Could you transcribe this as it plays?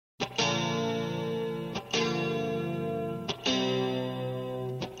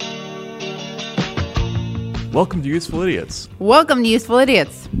Welcome to Useful Idiots. Welcome to Useful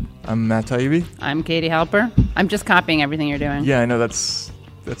Idiots. I'm Matt Taibbi. I'm Katie Halper. I'm just copying everything you're doing. Yeah, I know that's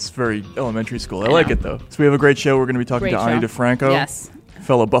very elementary school. I like it though. So we have a great show. We're going to be talking to Ani DeFranco. Yes.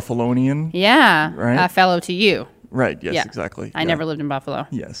 Fellow Buffalonian. Yeah. Right? Fellow to you. Right. Yes, Yeah. exactly. I never lived in Buffalo.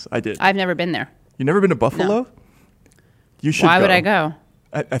 Yes, I did. I've never been there. You never been to Buffalo? No. You should. Why would I go?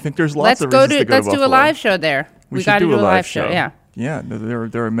 I think there's lots Let's of go reasons to to go let's to do Buffalo. a live show there. We got should to do a live show. show. Yeah. Yeah.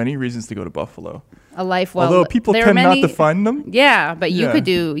 There are many reasons to go to Buffalo. A life well. Although people there tend are many, not to find them. Yeah, but you Yeah. could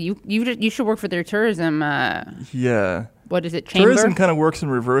do you should work for their tourism. Yeah. What is it? Chamber. Tourism kind of works in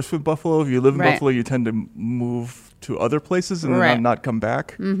reverse with Buffalo. If you live in Right. Buffalo, you tend to move to other places and Right. then not come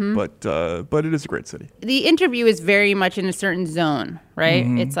back. Mm-hmm. But it is a great city. The interview is very much in a certain zone, right?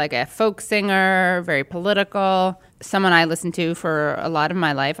 Mm-hmm. It's like a folk singer, very political, someone I listened to for a lot of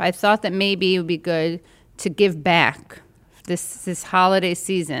my life. I thought that maybe it would be good to give back this holiday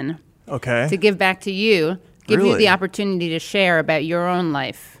season, Okay. to give back to you, give you Really? the opportunity to share about your own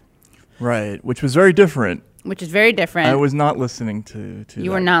life, Right, which was very different. which is very different. I was not listening to You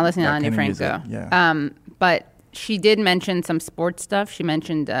were not listening to that Ani kind of music. DeFranco. Yeah. But she did mention some sports stuff. She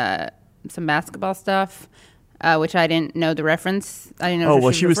mentioned some basketball stuff, which I didn't know the reference. I didn't know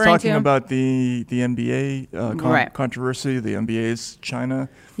what she was referring talking to. about the NBA Right. controversy, the NBA's China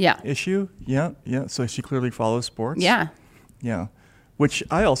Yeah. issue. Yeah. So she clearly follows sports. Yeah. Yeah. Which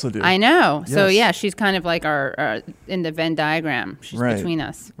I also do. I know. So Yes. yeah, she's kind of like our in the Venn diagram. She's Right. between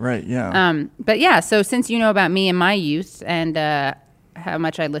us. Right, yeah. But yeah, so since you know about me and my youth and how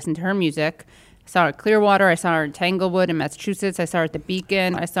much I listened to her music, I saw her at Clearwater. I saw her in Tanglewood in Massachusetts. I saw her at the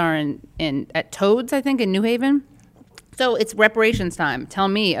Beacon. I saw her at Toads, I think, in New Haven. So it's reparations time. Tell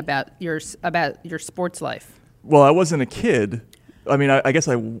me about your sports life. Well, I wasn't a kid. I mean, I guess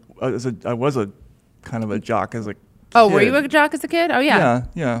I was a kind of a jock as a kid. Oh, were you a jock as a kid? Oh yeah.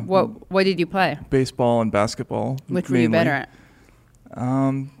 Yeah. What did you play? Baseball and basketball. Which were you mainly. better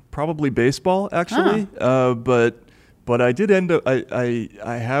at? Probably baseball, actually. But I did end up. I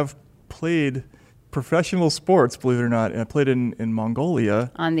have played professional sports, believe it or not. And I played in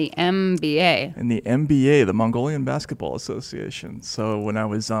Mongolia On the MBA. in the MBA, the Mongolian Basketball Association. So when I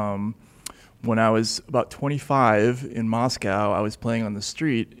was about 25 in Moscow, I was playing on the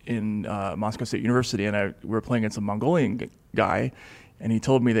street in Moscow State University, and we were playing against a Mongolian guy, and he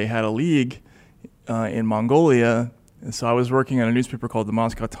told me they had a league in Mongolia. And so I was working on a newspaper called the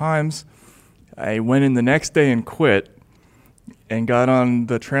Moscow Times. I went in the next day and quit and got on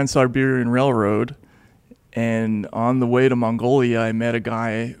the Trans-Siberian Railroad. And on the way to Mongolia, I met a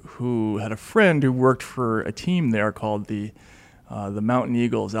guy who had a friend who worked for a team there called the Mountain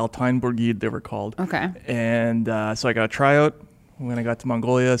Eagles, Altai Borgid, they were called. Okay. And so I got a tryout when I got to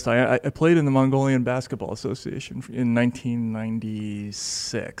Mongolia. So I played in the Mongolian Basketball Association in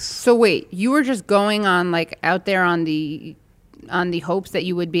 1996. So wait, you were just going on like out there on the hopes that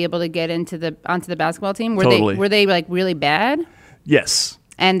you would be able to get onto the basketball team? Totally. Were they like really bad? Yes.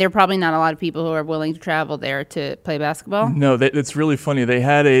 And there are probably not a lot of people who are willing to travel there to play basketball. No, it's really funny. They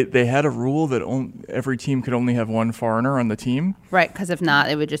had a rule that every team could only have one foreigner on the team. Right, because if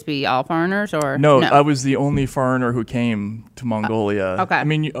not, it would just be all foreigners or No, I was the only foreigner who came to Mongolia. Okay. I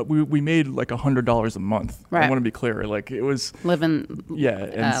mean, we made like $100 a month. Right. I want to be clear. Like it was. living. Yeah,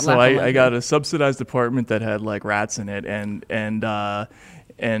 and so level I living. got a subsidized apartment that had like rats in it, and $100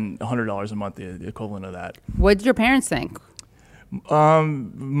 a month, the equivalent of that. What did your parents think? My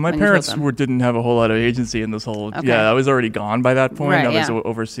When you parents told them. didn't have a whole lot of agency in this whole. Okay. Yeah, I was already gone by that point. Right, I was yeah.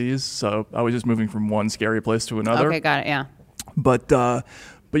 overseas, so I was just moving from one scary place to another. Okay, got it. Yeah. But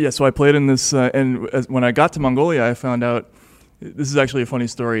yeah, so I played in this, when I got to Mongolia, I found out. This is actually a funny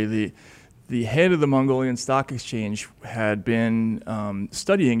story. The head of the Mongolian Stock Exchange had been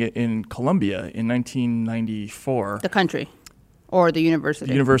studying it in Columbia in 1994. The country, or the university.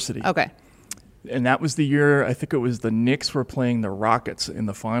 The university. Okay. And that was the year, I think it was the Knicks were playing the Rockets in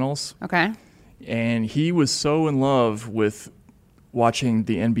the finals. Okay. And he was so in love with watching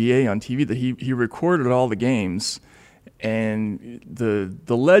the NBA on TV that he recorded all the games. And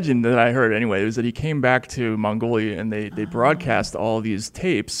the legend that I heard anyway was that he came back to Mongolia and they broadcast all these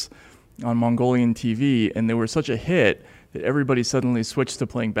tapes on Mongolian TV, and they were such a hit that everybody suddenly switched to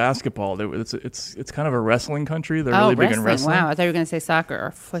playing basketball. It's kind of a wrestling country. They're really big in wrestling. Wow, I thought you were going to say soccer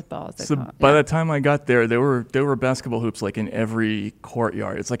or football. As they So call it. by Yeah. the time I got there were basketball hoops like in every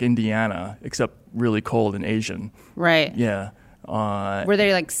courtyard. It's like Indiana, except really cold and Asian. Right. Yeah. Were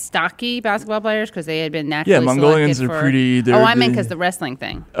they like stocky basketball players because they had been naturally Mongolians selected are for... pretty. I meant because the wrestling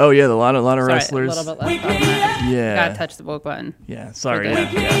thing. Oh yeah, a lot of Sorry, wrestlers. a little bit left. Okay. Yeah. Gotta touch the woke button. Yeah, sorry. We're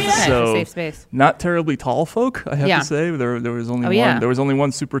good. Yeah. Okay, it's a So safe space. not terribly tall folk, I have Yeah. to say. There was only Oh, one. yeah. There was only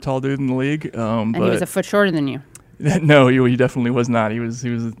one super tall dude in the league. And but he was a foot shorter than you. no, he definitely was not. He was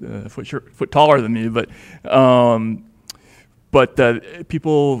a foot taller than me, but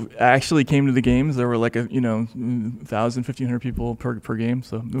people actually came to the games. There were like 1,000, 1,500 people per game.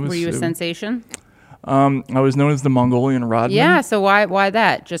 So it was. Were you a sensation? I was known as the Mongolian Rodman. Yeah. So why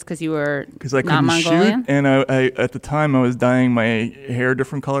that? Just because you were Because I not couldn't Mongolian? shoot, and I at the time I was dyeing my hair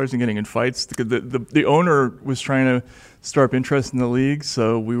different colors and getting in fights. The owner was trying to stir up interest in the league,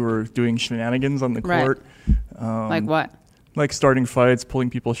 so we were doing shenanigans on the Right. court. Like what? Like starting fights, pulling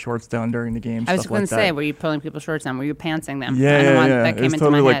people's shorts down during the game. I was stuff going like to say, that. were you pulling people's shorts down? Were you pantsing them? Yeah, I don't want- yeah. That It came was into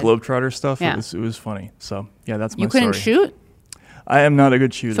totally my like head. Globetrotter stuff. Yeah. It was funny. So yeah, that's my You couldn't story. shoot? I am not a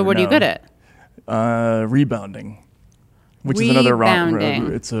good shooter. So what are you no. good at? Rebounding, which is another Rebounding.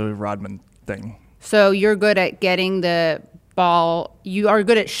 it's a Rodman thing. So you're good at getting the ball. You are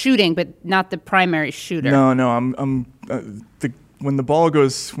good at shooting, but not the primary shooter. No,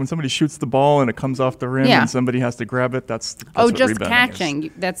 when somebody shoots the ball and it comes off the rim Yeah. and somebody has to grab it, that's Oh, what just rebounding is.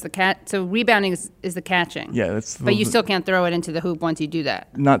 catching. That's the cat. So rebounding is the catching. Yeah, that's. But you still can't throw it into the hoop once you do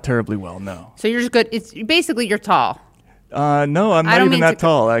that. not terribly well. No. So you're just good. It's basically you're tall. No, I'm I not don't even mean that to-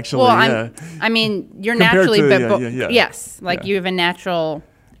 tall actually. Well, yeah. I mean, you're Compared naturally, to- yeah. yes, like Yeah. you have a natural.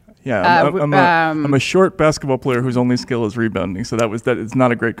 Yeah, I'm a short basketball player whose only skill is rebounding. So that. It's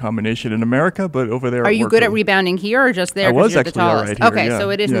not a great combination in America, but over there. Are it you worked good at out. rebounding here or just there? I 'cause was you're the actually all tallest. right here, Okay, yeah. so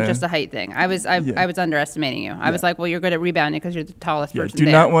it isn't Yeah. just a height thing. I was underestimating you. I was like, well, you're good at rebounding because you're the tallest Yeah, person do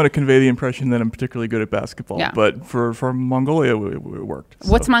there. not want to convey the impression that I'm particularly good at basketball. Yeah. But for Mongolia, it worked.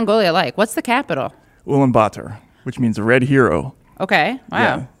 What's so. Mongolia like? What's the capital? Ulaanbaatar, which means a red hero. Okay,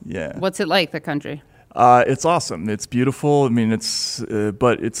 wow. Yeah. What's it like, the country? It's awesome. It's beautiful. I mean,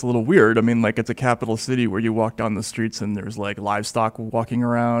 but it's a little weird. I mean, like it's a capital city where you walk down the streets and there's like livestock walking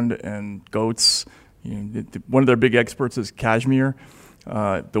around and goats. One of their big exports is cashmere,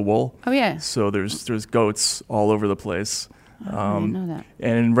 the wool. Oh, yeah. So there's goats all over the place. I didn't know that.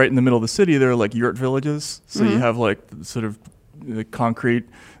 And right in the middle of the city, there are like yurt villages. So Mm-hmm. you have like sort of concrete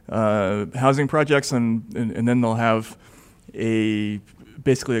housing projects, and then they'll have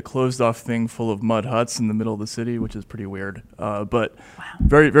basically a closed off thing full of mud huts in the middle of the city, which is pretty weird. But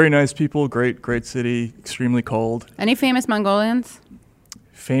very, very nice people, great city, extremely cold. Any famous Mongolians?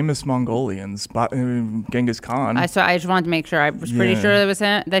 Famous Mongolians, Genghis Khan. I just wanted to make sure. I was pretty Yeah. sure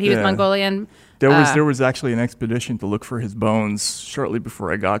that he was Yeah. Mongolian. There was actually an expedition to look for his bones shortly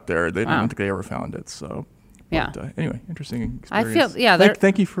before I got there. I Wow. don't think they ever found it. So. Yeah. But, anyway, interesting I experience. feel- yeah,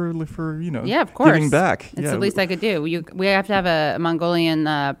 Thank you for Yeah, of course. giving back. It's yeah, the least I could do. We have to have a Mongolian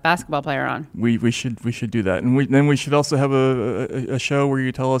basketball player on. we should do that, and we should also have a show where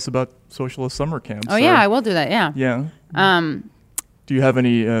you tell us about socialist summer camps. Oh yeah, I will do that. Yeah. Yeah. Do you have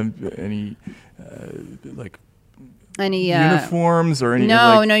any like Any uniforms or any?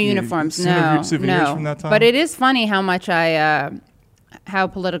 No, like, no uniforms. souvenirs No. from that time? But it is funny how much how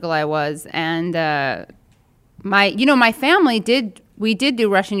political I was, and my family did do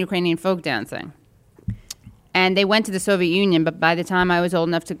Russian Ukrainian folk dancing, and they went to the Soviet Union. But by the time I was old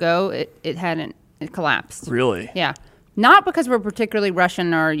enough to go, it collapsed. Really? Yeah. Not because we're particularly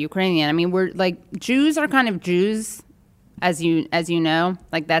Russian or Ukrainian. I mean, we're like Jews are kind of Jews, as you know,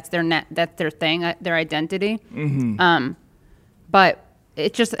 like that's their thing, their identity. Mm-hmm. But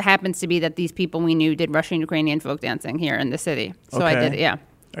it just happens to be that these people we knew did Russian Ukrainian folk dancing here in the city. So I Okay. did it. Yeah.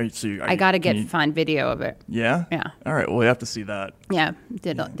 I got to find video of it. Yeah. Yeah. All right. Well, we have to see that. Yeah.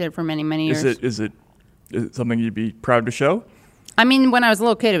 Did it for many years. Is it something you'd be proud to show? I mean, when I was a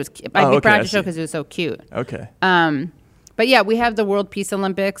little kid, it was. I'd be proud to show because it was so cute. Okay. But yeah, we have the World Peace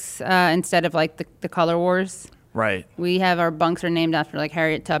Olympics instead of like the Color Wars. Right. We have our bunks are named after like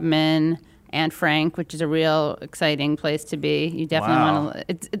Harriet Tubman, Anne Frank, which is a real exciting place to be. You definitely Wow.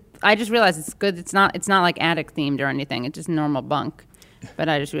 want to. I just realized it's good. It's not like attic themed or anything. It's just a normal bunk. But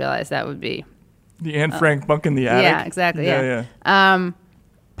I just realized that would be. The Anne Frank bunk in the attic. Yeah, exactly. Yeah.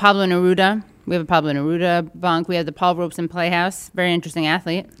 Pablo Neruda. We have a Pablo Neruda bunk. We have the Paul Robeson Playhouse. Very interesting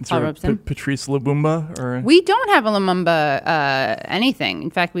athlete. Is Paul there Robeson. Patrice Lumumba or? We don't have a Lumumba anything. In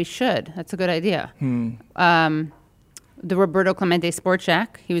fact, we should. That's a good idea. The Roberto Clemente Sport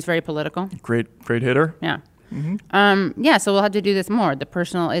Shack. He was very political. Great hitter. Yeah. Yeah, so we'll have to do this more. The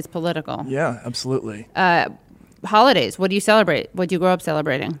personal is political. Yeah, absolutely. Holidays. What do you celebrate? What do you grow up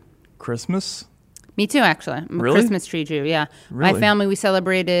celebrating? Christmas. Me too, actually. I'm a Really? Christmas tree Jew, yeah. My Really? family, we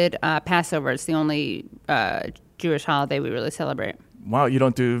celebrated Passover. It's the only Jewish holiday we really celebrate. Wow, you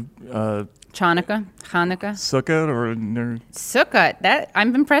don't do Hanukkah? Sukkot or Sukkot. That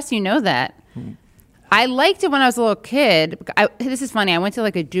I'm impressed you know that. I liked it when I was a little kid. This is funny. I went to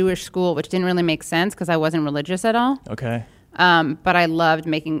like a Jewish school, which didn't really make sense because I wasn't religious at all. Okay. But I loved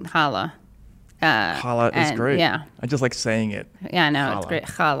making challah. Challah is great. Yeah. I just like saying it. Yeah, I know. Challah. It's great.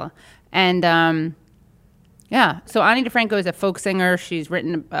 Challah. And so Ani DeFranco is a folk singer. She's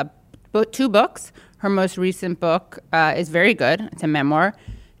written 2 books. Her most recent book is very good. It's a memoir.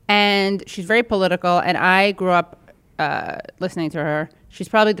 And she's very political. And I grew up listening to her. She's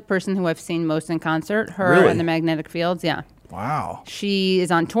probably the person who I've seen most in concert. Her Really? and the Magnetic Fields. Yeah. Wow. She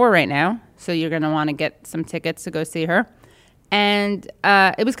is on tour right now. So you're going to want to get some tickets to go see her. And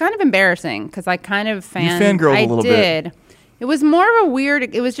it was kind of embarrassing because I kind of fangirled a little bit. bit. It was more of a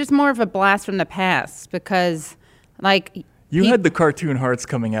weird, it was just more of a blast from the past because like... You had the cartoon hearts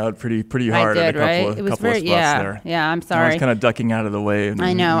coming out pretty hard I at did, a couple right? of It was spots very, there. Yeah, I'm I sorry. was kind of ducking out of the way.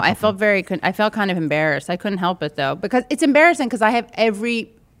 I know. I felt kind of embarrassed. I couldn't help it though because it's embarrassing because I have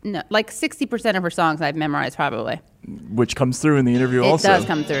like 60% of her songs I've memorized probably. Which comes through in the interview also. It does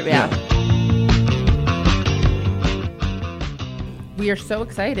come through, yeah. We are so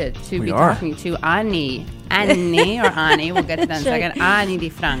excited to be talking to Ani, or Ani, we'll get to that in a second, Ani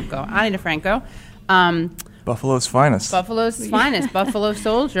DeFranco. Buffalo's finest. Buffalo's finest, Buffalo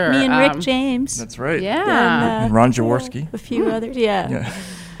Soldier. Me and Rick James. That's right. Yeah. And Ron Jaworski. A few others, yeah.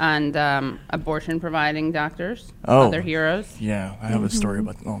 And abortion providing doctors, Oh. other heroes. Yeah, I have a story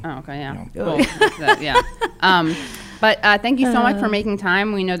about that. Oh, okay, yeah. Yeah. Cool. Yeah. But thank you so much for making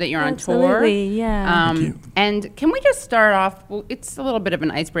time. We know that you're on tour. Absolutely, yeah. Thank you. And can we just start off? Well, it's a little bit of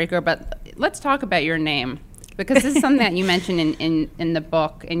an icebreaker, but let's talk about your name because this is something that you mentioned in the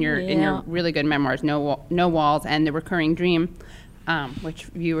book in your really good memoirs, No Walls and The Recurring Dream, which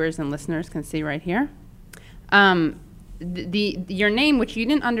viewers and listeners can see right here. Your name, which you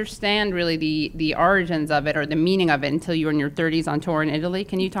didn't understand really the origins of it or the meaning of it until you were in your 30s on tour in Italy.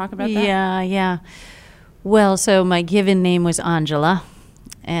 Can you talk about that? Yeah. Well, so my given name was Angela,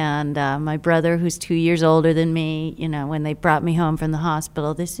 and my brother, who's 2 years older than me, when they brought me home from the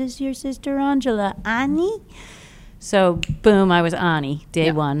hospital, this is your sister Angela, Ani? So, boom, I was Ani,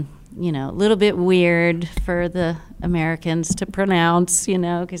 day one. A little bit weird for the Americans to pronounce,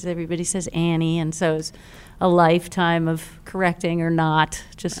 because everybody says Annie, and so it's a lifetime of correcting or not,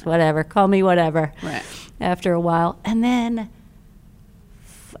 just whatever, call me whatever. Right. After a while. And then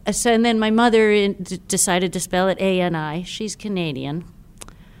my mother decided to spell it A-N-I. She's Canadian.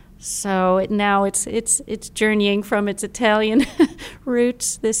 So now it's journeying from its Italian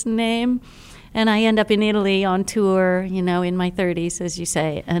roots, this name. And I end up in Italy on tour, in my 30s, as you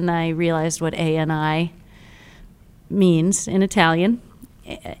say. And I realized what A-N-I means in Italian.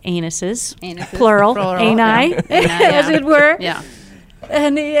 Anuses, plural, ani, as it were. Yeah.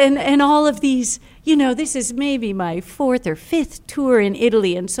 And all of these, this is maybe my 4th or 5th tour in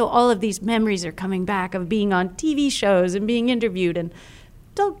Italy, and so all of these memories are coming back of being on TV shows and being interviewed, and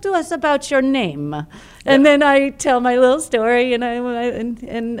talk to us about your name. And then I tell my little story,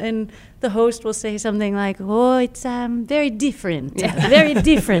 and the host will say something like, "Oh, it's very different, very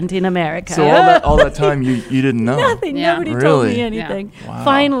different in America." So all that time you didn't know? Nothing. Yeah. Nobody Really? told me anything. Yeah. Wow.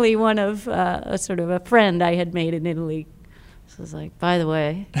 Finally, one of a sort of a friend I had made in Italy was like, "By the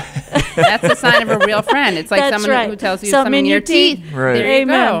way." That's a sign of a real friend. It's like That's someone right. who tells you Something something in your teeth. Right. There you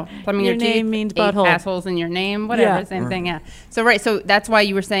Amen. go. Something in Your your name teeth. means 8 butthole. assholes in your name. Whatever. Yeah. Same thing. Yeah. So that's why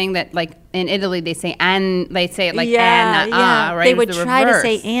you were saying that like in Italy they say they say it like Yeah, Anna, yeah. right? They It was would the try to reverse.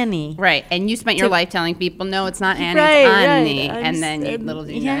 say Annie. Right. And you spent your life telling people, no, it's not Annie, Right, it's right. Annie. And then you little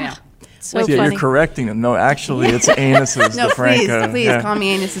do you know, yeah. So Yeah, funny. you're correcting them. No, actually, it's Anuses No, DeFranco. please Yeah. call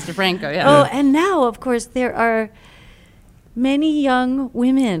me Annie Sister Franco. Yeah. Oh, and now, of course, there are many young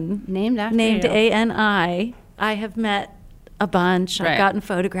women Named after named you. A-N-I. I have met a bunch. Right. I've gotten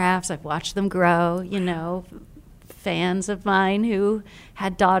photographs. I've watched them grow, fans of mine who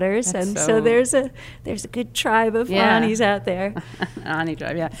had daughters. That's and so- so there's a good tribe of Yeah. Annies out there. Ani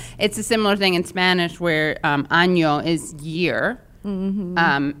Drive, yeah. It's a similar thing in Spanish where año is year,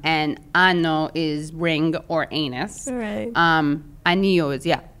 and ano is ring or anus. Right. Anillo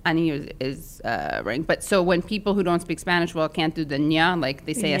is ring. But so when people who don't speak Spanish well can't do the ña, like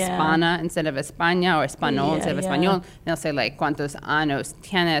they say Yeah. Espana instead of España or Español instead of Yeah, Español, they'll say like cuántos anos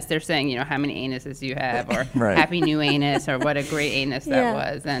tienes. They're saying, how many anuses you have, or Right. happy new anus, or what a great anus that Yeah.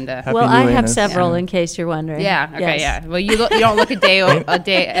 was. And Happy Well, new I have anus. several, Yeah. in case you're wondering. yeah, okay, Yes. yeah. Well, you don't look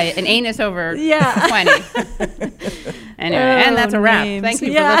an anus over Yeah. 20. Anyway, and that's a wrap. names. Thank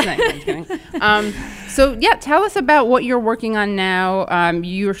you Yeah. for listening. I'm just kidding. So yeah, tell us about what you're working on now.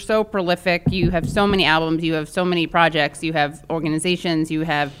 You're so prolific. You have so many albums. You have so many projects. You have organizations. You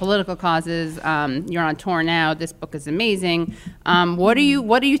have political causes. You're on tour now. This book is amazing. What are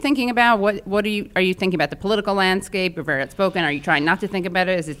you thinking about? Are you thinking about the political landscape? You're very outspoken. Are you trying not to think about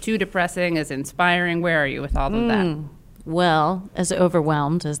it? Is it too depressing? Is it inspiring? Where are you with all of that? Well, as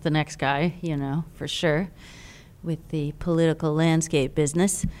overwhelmed as the next guy, for sure, with the political landscape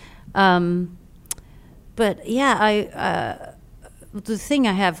business. But yeah, the thing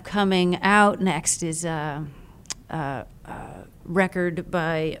I have coming out next is a record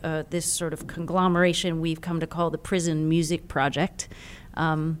by this sort of conglomeration we've come to call the Prison Music Project.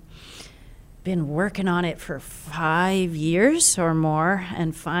 Been working on it for 5 years or more,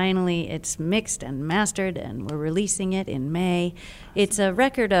 and finally it's mixed and mastered, and we're releasing it in May. It's a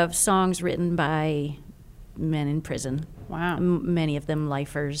record of songs written by men in prison. Wow. Many of them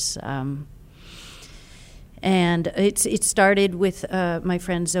lifers. And it started with my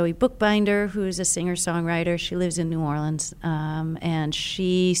friend Zoe Bookbinder, who is a singer-songwriter. She lives in New Orleans, and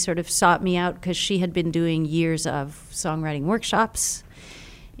she sort of sought me out because she had been doing years of songwriting workshops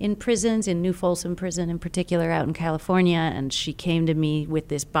in prisons, in New Folsom Prison in particular, out in California, and she came to me with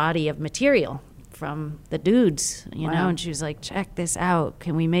this body of material from the dudes, you know, and she was like, check this out.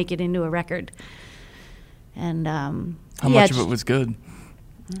 Can we make it into a record? And how much of it was good?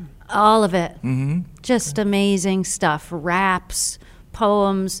 All of it. Mm-hmm. Just amazing stuff. Raps,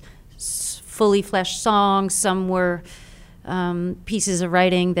 poems, fully fleshed songs. Some were pieces of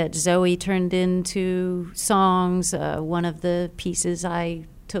writing that Zoe turned into songs. One of the pieces I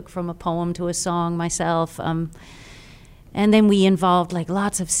took from a poem to a song myself. And then we involved like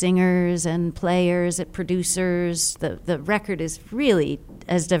lots of singers and players and producers. The record is really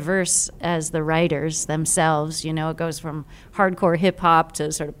as diverse as the writers themselves. You know, it goes from hardcore hip hop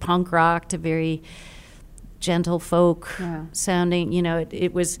to sort of punk rock to very gentle folk sounding. You know,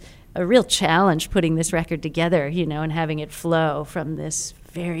 it was a real challenge putting this record together, you know, and having it flow from this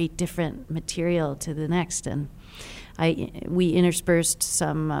very different material to the next. And we interspersed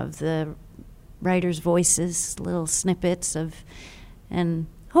some of the writers' voices, little snippets of, and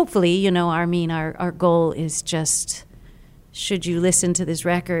hopefully, you know, our goal is just, should you listen to this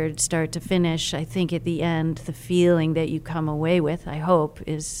record start to finish, I think at the end, the feeling that you come away with, I hope,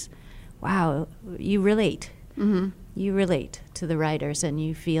 is, wow, you relate. Mm-hmm. You relate to the writers and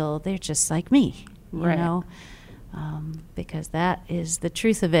you feel they're just like me, you know, because that is the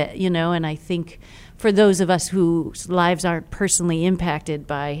truth of it, you know, and I think for those of us whose lives aren't personally impacted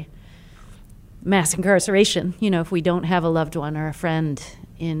by mass incarceration, you know, if we don't have a loved one or a friend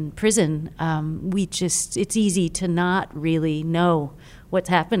in prison, it's easy to not really know what's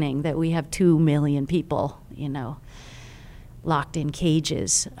happening, that we have 2 million people, you know, locked in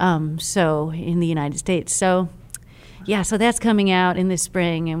cages, so in the United States. So, yeah, so that's coming out in the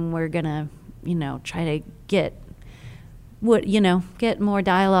spring, and we're going to, you know, try to get more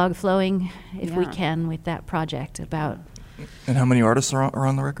dialogue flowing if we can with that project about. And how many artists are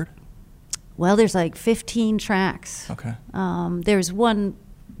on the record? Well, there's like 15 tracks. Okay. There's one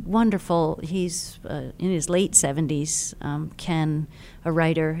wonderful, he's in his late 70s, Ken, a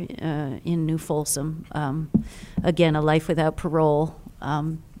writer in New Folsom, again, a life without parole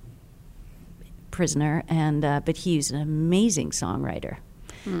prisoner, and but he's an amazing songwriter.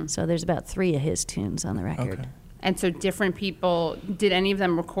 So there's about 3 of his tunes on the record. Okay. And so different people, did any of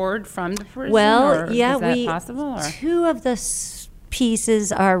them record from the prison? Well, or yeah, is that possible? Or? 2 of the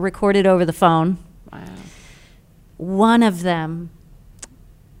pieces are recorded over the phone. Wow. One of them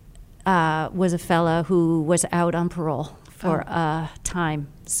was a fella who was out on parole for a time.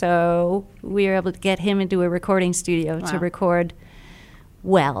 So we were able to get him into a recording studio to record,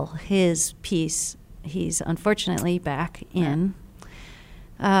 his piece. He's unfortunately back in.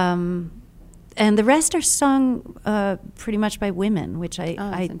 And the rest are sung pretty much by women, which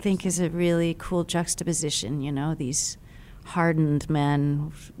I think is a really cool juxtaposition, you know, these hardened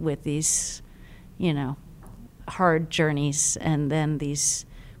men with these, you know, hard journeys, and then these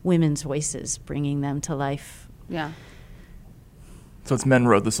women's voices bringing them to life. Yeah. So it's men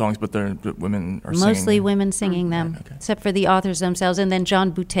wrote the songs, but women are singing. Mostly women singing them, okay. except for the authors themselves. And then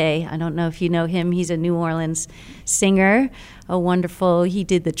John Boutet, I don't know if you know him. He's a New Orleans singer, he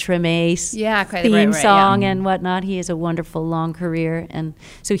did the Treme theme song and whatnot. He has a wonderful long career. And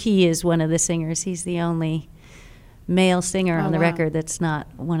so he is one of the singers. He's the only male singer on the record that's not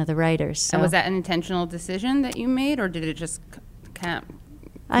one of the writers. So. And was that an intentional decision that you made, or did it just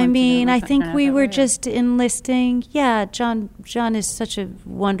I mean, I think we were just enlisting. Yeah, John is such a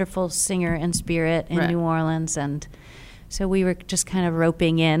wonderful singer and spirit in New Orleans, and so we were just kind of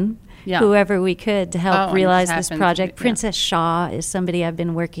roping in. whoever we could to help realize this project. Yeah. Princess Shaw is somebody I've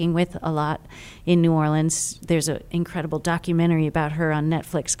been working with a lot in New Orleans. There's an incredible documentary about her on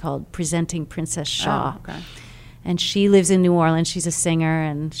Netflix called Presenting Princess Shaw. Oh, okay. And she lives in New Orleans. She's a singer,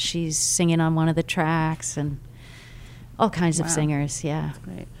 and she's singing on one of the tracks, and all kinds of singers, yeah.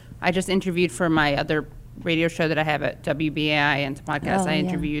 Great. I just interviewed for my other radio show that I have at WBAI and podcast. I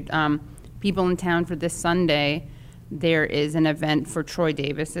interviewed people in town for this Sunday. There is an event for Troy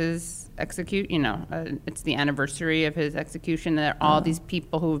Davis's it's the anniversary of his execution. There are all these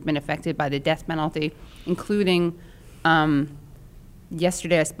people who have been affected by the death penalty, including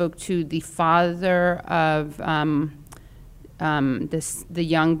yesterday I spoke to the father of the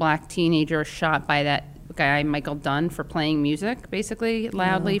young black teenager shot by that guy Michael Dunn for playing music basically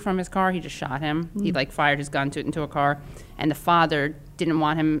loudly from his car. He just shot him. He fired his gun into a car, and the father didn't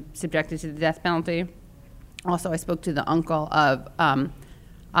want him subjected to the death penalty. Also, I spoke to the uncle of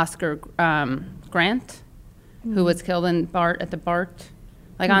Oscar Grant, who was killed in BART at the BART.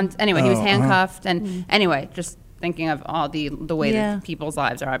 He was handcuffed, and anyway, just thinking of all the way that people's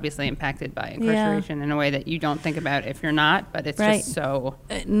lives are obviously impacted by incarceration in a way that you don't think about if you're not, but it's just so.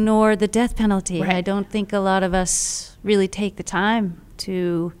 Nor the death penalty. Right. I don't think a lot of us really take the time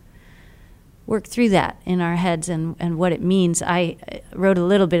to work through that in our heads and what it means. I wrote a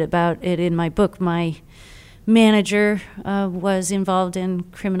little bit about it in my book. My manager was involved in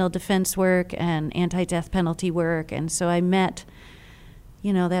criminal defense work and anti-death penalty work, and so I met,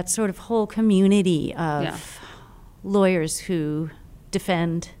 that sort of whole community of lawyers who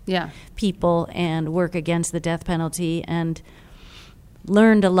defend people and work against the death penalty, and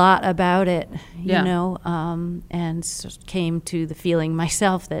learned a lot about it, and came to the feeling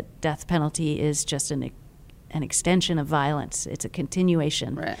myself that death penalty is just an extension of violence. It's a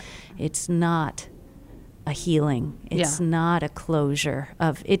continuation. Right. It's not a healing. It's not a closure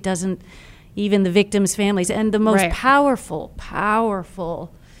of. It doesn't. Even the victims' families and the most powerful,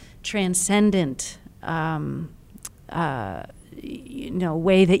 transcendent.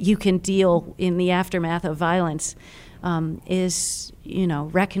 Way that you can deal in the aftermath of violence is,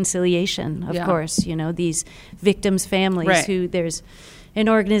 reconciliation, of course. These victims' families who there's an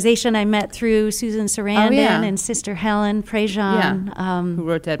organization I met through Susan Sarandon and Sister Helen Prejean. Who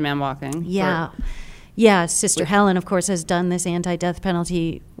wrote Dead Man Walking. Sister Helen, of course, has done this anti-death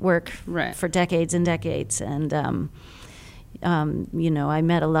penalty work for decades and decades. And I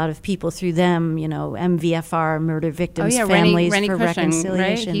met a lot of people through them, MVFR, Murder Victims Families Rennie for Cushing,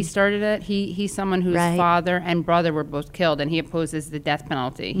 Reconciliation. Right? He started it. He's someone whose father and brother were both killed, and he opposes the death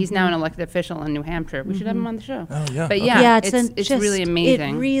penalty. He's now an elected official in New Hampshire. We should have him on the show. Oh, yeah. But it's really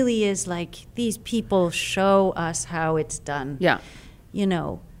amazing. It really is like these people show us how it's done. Yeah.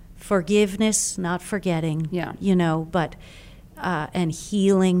 Forgiveness, not forgetting. Yeah. But and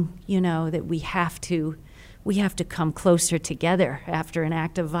healing, that we have to come closer together after an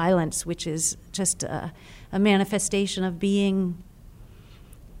act of violence, which is just a manifestation of being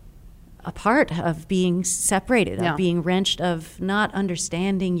apart, of being separated, of being wrenched, of not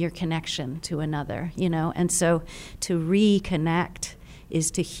understanding your connection to another, And so to reconnect is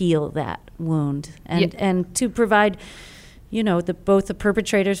to heal that wound and to provide, both the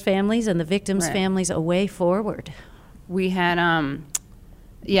perpetrators' families and the victims' families a way forward. We had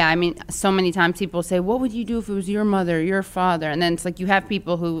so many times people say, what would you do if it was your mother, your father? And then it's like you have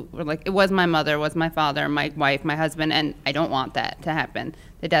people who were like, it was my mother, it was my father, my wife, my husband, and I don't want that to happen,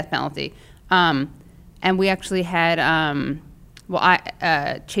 the death penalty. And we actually had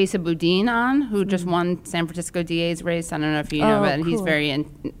Chesa Boudin on, who just won San Francisco DA's race. I don't know if you know, but cool. he's very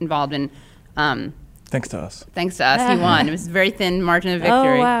involved in... Thanks to us. He won. It was a very thin margin of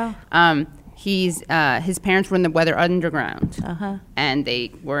victory. Oh, wow. His parents were in the Weather Underground, and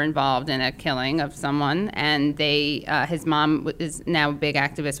they were involved in a killing of someone. And his mom is now a big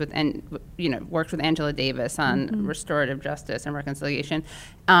activist works with Angela Davis on restorative justice and reconciliation.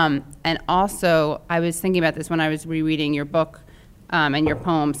 And also, I was thinking about this when I was rereading your book and your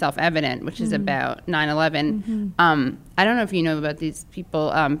poem "Self-Evident," which is about 9/11. I don't know if you know about these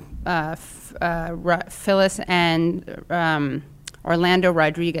people, Phyllis and. Orlando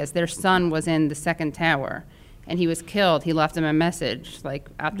Rodriguez, their son was in the second tower, and he was killed. He left them a message,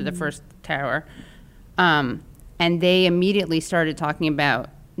 after the first tower. And they immediately started talking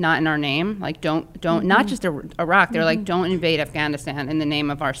about not in our name, don't not just Iraq. They're like, don't invade Afghanistan in the name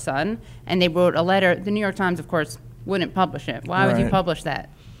of our son. And they wrote a letter. The New York Times, of course, wouldn't publish it. Why would you publish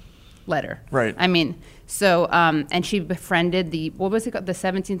that letter? Right. I mean, so, and she befriended the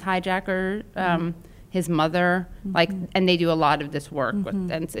 17th hijacker, his mother, and they do a lot of this work,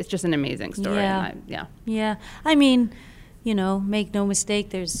 and it's just an amazing story. Yeah. I mean, make no mistake,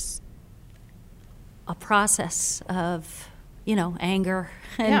 there's a process of, anger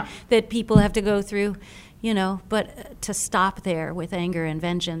and Yeah. that people have to go through, but to stop there with anger and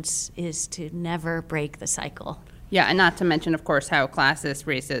vengeance is to never break the cycle. Yeah, and not to mention, of course, how classist,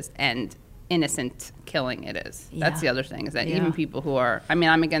 racist, and innocent killing it is. That's Yeah. the other thing, is that Yeah. even people who are,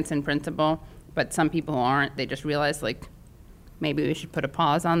 I'm against in principle, but some people who aren't, they just realize, like, maybe we should put a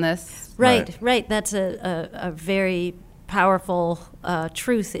pause on this. Right. That's a very powerful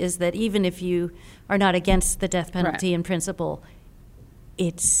truth, is that even if you are not against the death penalty Right. in principle,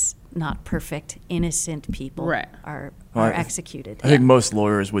 it's not perfect. Innocent people Right. are Well, I- executed. I think most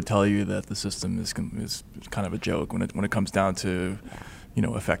lawyers would tell you that the system is kind of a joke when it comes down to,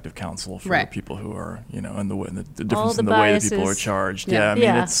 effective counsel for Right. people who are, and the difference the in the way that people are biases. charged. Yeah. Yeah, I mean,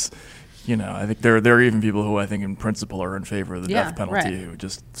 Yeah. it's, I think there are even people who I think in principle are in favor of the Yeah, death penalty right. who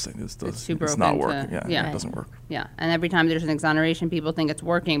just say It's it's too not broken working. to- Yeah, yeah. it doesn't work. Yeah, and every time there's an exoneration, people think it's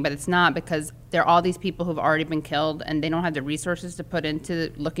working, but it's not, because there are all these people who've already been killed, and they don't have the resources to put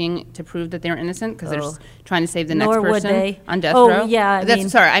into looking to prove that they're innocent, because they're just trying to save the next Nor would person they. on death Oh, row. yeah, I mean,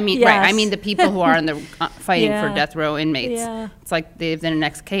 Sorry, right. I yes. mean the people who are in the fighting for Yeah. death row inmates. Yeah. It's like they've their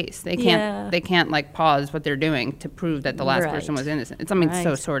next case. They Yeah. can't like pause what they're doing to prove that the last Right. person was innocent. It's something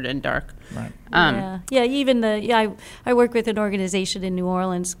so Right. sordid and dark. Right. Even I work with an organization in New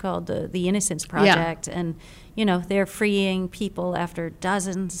Orleans called the Innocence Project, and they're freeing people after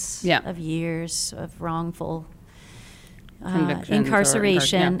dozens Yeah. of years of wrongful Convictions or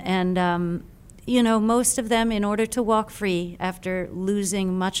incarceration, and most of them, in order to walk free after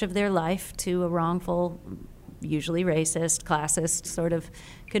losing much of their life to a wrongful, usually racist, classist sort of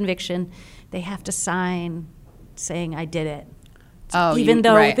conviction, they have to sign saying, "I did it." Oh, even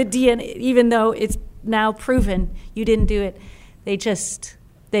though right. the DNA, even though it's now proven you didn't do it, they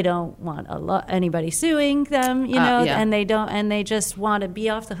don't want anybody suing them, yeah. and they just want to be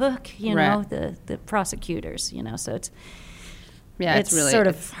off the hook, Right. the prosecutors, so it's It's really sort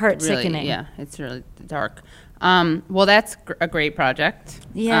of it's heart-sickening. Really, yeah, it's really dark. Well, that's a great project.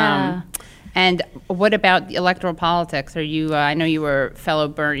 Yeah. And what about the electoral politics? Are you? I know you were fellow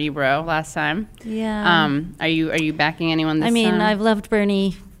Bernie bro last time. Yeah. Are you backing anyone this I mean, time? I've loved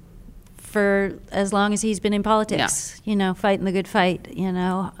Bernie for as long as he's been in politics, fighting the good fight,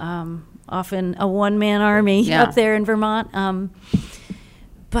 often a one-man army Yeah. up there in Vermont.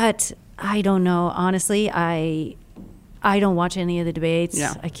 But I don't know, honestly, I don't watch any of the debates.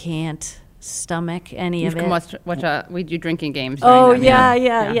 Yeah. I can't stomach any you of can it. watch we do drinking games. during Oh, them,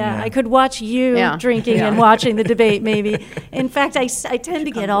 yeah. I could watch you Yeah. drinking Yeah. and watching the debate, maybe. In fact, I tend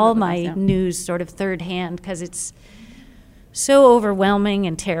to get to all the my ones, yeah. news sort of third hand because it's so overwhelming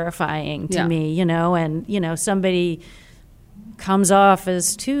and terrifying to Yeah. me, and, somebody comes off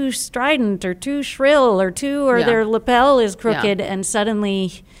as too strident or too shrill or Yeah. their lapel is crooked, and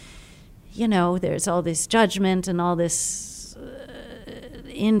suddenly, there's all this judgment and all this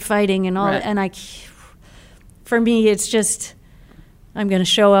infighting and all, Right. and for me, it's just, I'm going to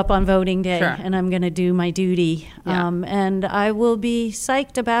show up on voting day Sure. and I'm going to do my duty. Yeah. And I will be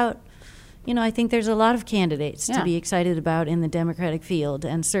psyched about, I think there's a lot of candidates Yeah. to be excited about in the Democratic field,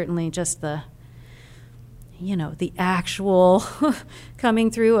 and certainly just the actual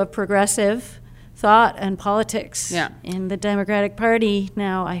coming through of progressive thought and politics Yeah. in the Democratic Party.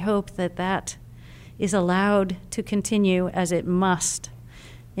 Now, I hope that is allowed to continue, as it must,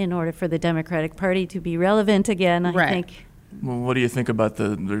 in order for the Democratic Party to be relevant again. I Right. think. Well, what do you think about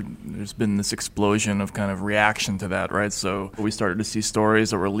there's been this explosion of kind of reaction to that, right? So we started to see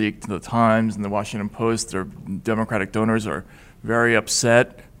stories that were leaked to the Times and the Washington Post. Their Democratic donors are very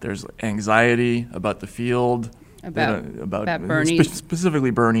upset. There's anxiety about the field, About Bernie. specifically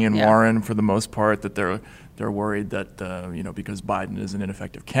Bernie and Yeah. Warren for the most part. That they're worried that because Biden is an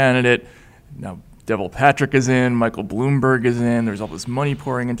ineffective candidate. Now Devil Patrick is in, Michael Bloomberg is in. There's all this money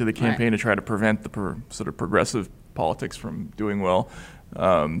pouring into the campaign Right. to try to prevent the sort of progressive politics from doing well.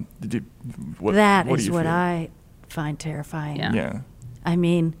 That What is do you what feel? I find terrifying. Yeah. Yeah. I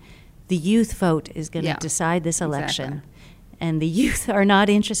mean, the youth vote is going to Yeah, decide this election. exactly. And the youth are not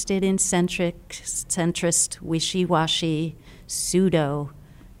interested in centrist, wishy-washy,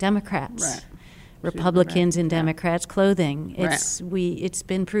 pseudo-Democrats. Right. Republicans in Yeah. Democrats' clothing. Right. It's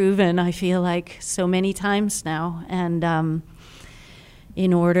been proven, I feel like, so many times now. And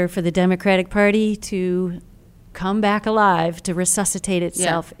in order for the Democratic Party to come back alive, to resuscitate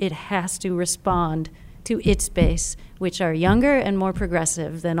itself, it has to respond to its base, which are younger and more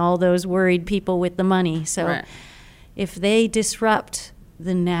progressive than all those worried people with the money. So Right. if they disrupt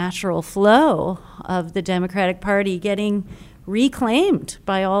the natural flow of the Democratic Party getting reclaimed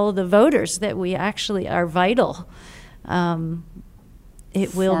by all the voters that we actually are vital,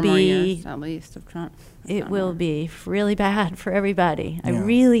 it will 4 more be years, at least, of Trump. it will be really bad for everybody. I Yeah.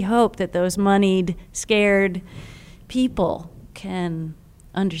 really hope that those moneyed, scared people can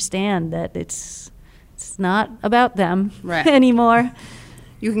understand that it's not about them Right. anymore.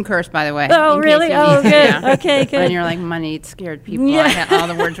 You can curse, by the way. Oh, in case really? you Oh, need to, good. yeah. Okay, good. When you're like moneyed, scared people, Yeah. all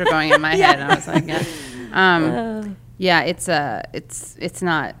the words were going in my head. And I was like, yeah, it's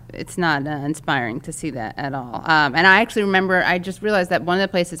not inspiring to see that at all. And I actually remember, I just realized that one of the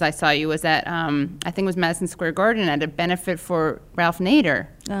places I saw you was at, I think it was Madison Square Garden at a benefit for Ralph Nader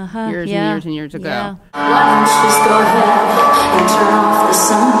years and years and years ago. Yeah. Why don't you just go ahead and turn off the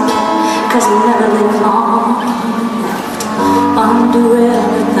sun? 'Cause we never live long. Undo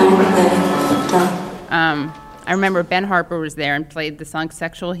everything they've done. I remember Ben Harper was there and played the song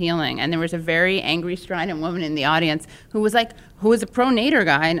Sexual Healing, and there was a very angry, strident woman in the audience who was a pro-Nader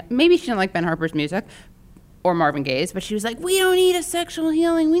guy, and maybe she didn't like Ben Harper's music or Marvin Gaye's, but she was like, we don't need a sexual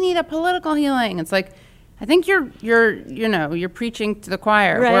healing, we need a political healing. It's like, I think you're preaching to the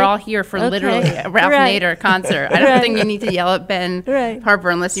choir. Right. We're all here for Okay. literally a Ralph Right. Nader concert. I don't Right. think you need to yell at Ben Right. Harper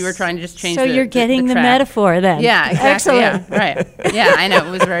unless you were trying to just change So the you're getting the track. metaphor then. Yeah, exactly. Excellent. Yeah, right. Yeah, I know.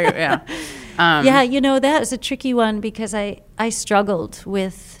 It was very, yeah. Yeah, that was a tricky one because I struggled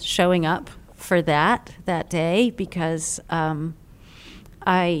with showing up for that day because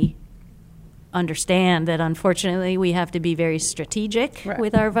I understand that unfortunately we have to be very strategic Right.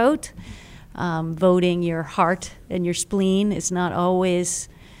 with our vote. Voting your heart and your spleen is not always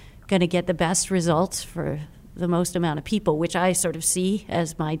going to get the best results for the most amount of people, which I sort of see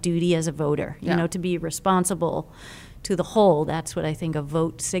as my duty as a voter, Yeah. to be responsible to the whole. That's what I think a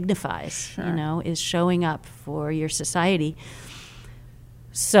vote signifies, is showing up for your society.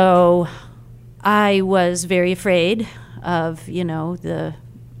 So I was very afraid of, the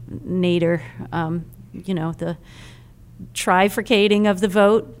Nader, the trifurcating of the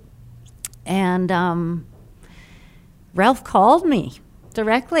vote. And Ralph called me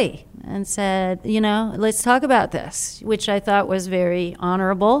directly and said, let's talk about this, which I thought was very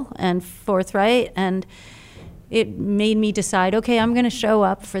honorable and forthright. And it made me decide, okay, I'm going to show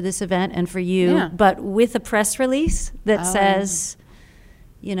up for this event and for you, Yeah. but with a press release that says,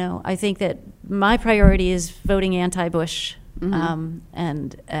 I think that my priority is voting anti-Bush, and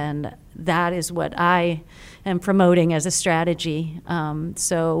that is what I am promoting as a strategy.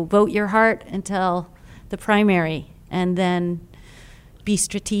 So vote your heart until the primary, and then be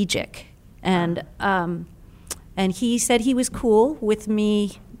strategic. And he said he was cool with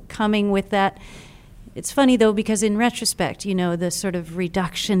me coming with that. It's funny, though, because in retrospect, the sort of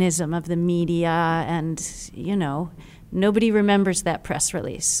reductionism of the media and, nobody remembers that press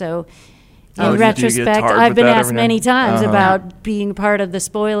release. So Oh, in did you get retrospect, tarred I've with been that asked every many night? times Uh-huh. about being part of the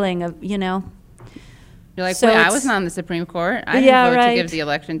spoiling of, You're like, So wait, I it's- was not on the Supreme Court. I Yeah, didn't vote right. to give the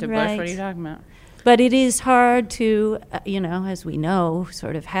election to Bush. What are Right. you talking about? But it is hard to, as we know,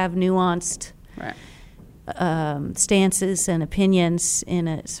 sort of have nuanced Right. stances and opinions in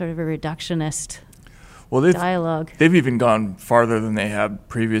a sort of a reductionist Well, dialogue. they've even gone farther than they have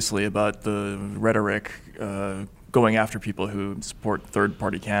previously about the rhetoric going after people who support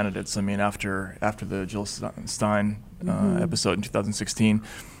third-party candidates. I mean, after the Jill Stein episode in 2016,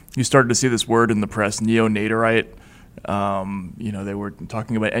 you started to see this word in the press, neo-Naderite. They were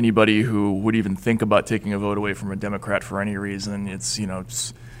talking about anybody who would even think about taking a vote away from a Democrat for any reason.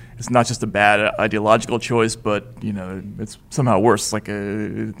 It's not just a bad ideological choice, but it's somehow worse, like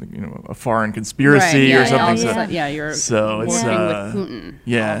a foreign conspiracy yeah, or something. You're So it's working with Putin.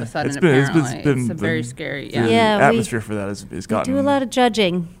 yeah, all of a sudden, it's been apparently. It's a the- very scary. the Yeah. Yeah, we- atmosphere for that has We gotten do a lot of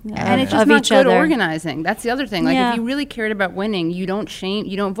judging And it's just of not each good other. organizing. That's the other thing. Like, Yeah. if you really cared about winning, you don't shame.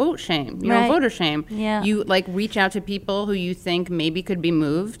 You don't vote shame. You Right. don't voter shame. Yeah. You reach out to people who you think maybe could be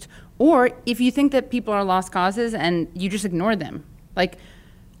moved, or if you think that people are lost causes, and you just ignore them.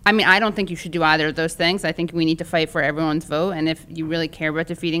 I don't think you should do either of those things. I think we need to fight for everyone's vote, and if you really care about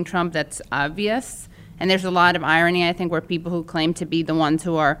defeating Trump, that's obvious. And there's a lot of irony, I think, where people who claim to be the ones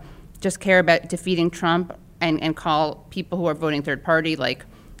who are just care about defeating Trump and call people who are voting third party like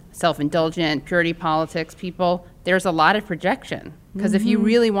self-indulgent, purity politics people. There's a lot of projection. Because if you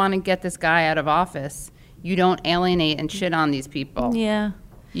really want to get this guy out of office, you don't alienate and shit on these people. Yeah.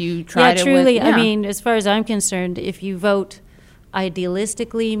 You try to truly. win. I Yeah. mean, as far as I'm concerned, if you vote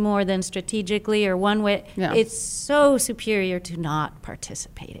idealistically more than strategically or one way, Yeah. it's so superior to not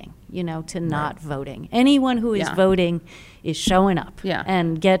participating, to not voting. Anyone who is Yeah. voting is showing up Yeah.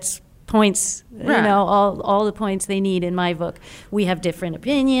 and gets points, Right. all the points they need in my book. We have different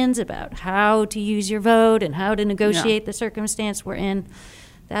opinions about how to use your vote and how to negotiate the circumstance we're in.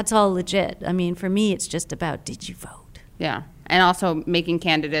 That's all legit. I mean, for me, it's just about, did you vote? Yeah. and also making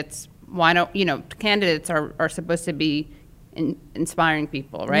candidates. Why don't candidates are supposed to be inspiring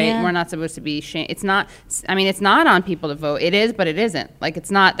people, right? Yeah. We're not supposed to be. It's not. I mean, it's not on people to vote. It is, but it isn't. Like it's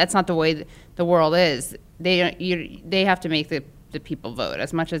not. That's not the way the world is. They have to make the people vote.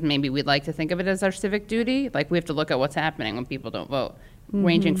 As much as maybe we'd like to think of it as our civic duty, like we have to look at what's happening when people don't vote,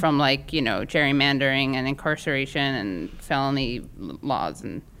 ranging from gerrymandering and incarceration and felony laws.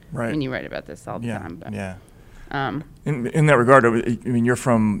 And Right. I mean, you write about this all the Yeah, time. But, yeah. Um, In that regard, I mean, you're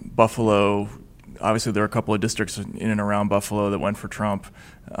from Buffalo. Obviously, there are a couple of districts in and around Buffalo that went for Trump.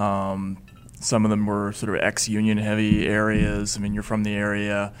 Some of them were sort of ex-union heavy areas. I mean, you're from the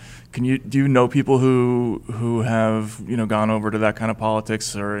area. Do you know people who have gone over to that kind of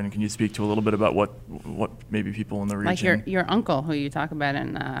politics, and can you speak to a little bit about what maybe people in the region? like your uncle, who you talk about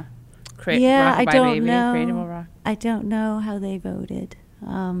in I Rockabye don't Baby, know. Creatable Rock. I don't know how they voted.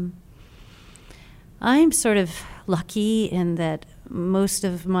 I'm sort of lucky in that most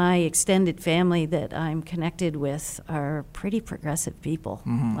of my extended family that I'm connected with are pretty progressive people.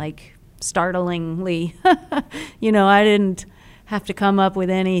 Like startlingly, I didn't have to come up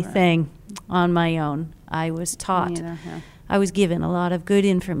with anything on my own. I was taught. Yeah. I was given a lot of good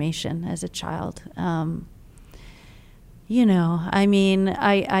information as a child. I mean,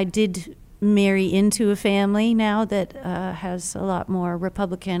 I did marry into a family now that has a lot more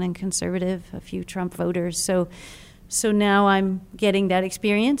Republican and conservative, a few Trump voters. So now I'm getting that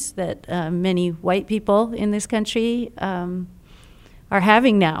experience that many white people in this country are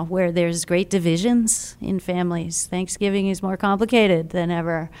having now, where there's great divisions in families. Thanksgiving is more complicated than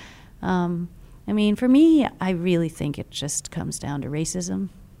ever. I mean, for me, I really think it just comes down to racism.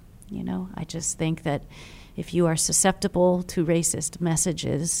 I just think that if you are susceptible to racist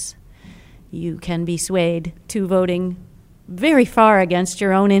messages, you can be swayed to voting very far against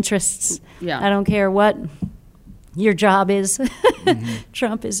your own interests. Yeah. I don't care what your job is.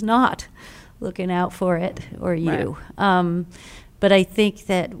 Trump is not looking out for it or you. Right. But I think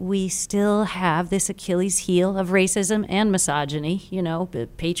that we still have this Achilles heel of racism and misogyny,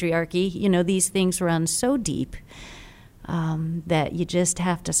 patriarchy. These things run so deep that you just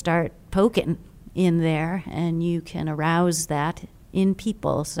have to start poking in there, and you can arouse that in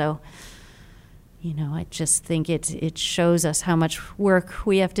people. So, I just think it shows us how much work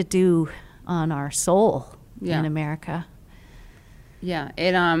we have to do on our soul in America. Yeah,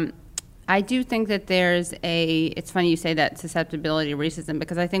 I do think that it's funny you say that, susceptibility to racism,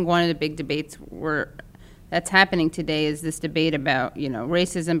 because I think one of the big debates that's happening today is this debate about,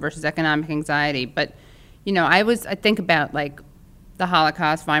 racism versus economic anxiety. But, I think about like the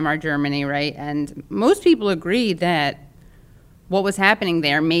Holocaust, Weimar Germany, right? And most people agree that what was happening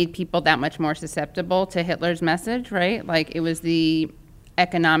there made people that much more susceptible to Hitler's message, right? Like it was the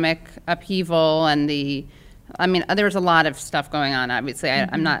economic upheaval and there was a lot of stuff going on. Obviously, I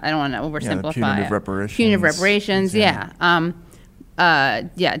don't want to oversimplify. Punitive reparations. Punitive reparations,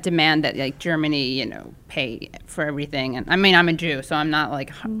 demand that like Germany, pay for everything. And I mean, I'm a Jew, so I'm not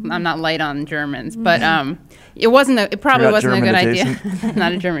light on Germans, but it probably wasn't a good idea.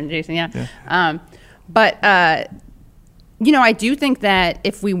 Not a German, Jason. Yeah. I do think that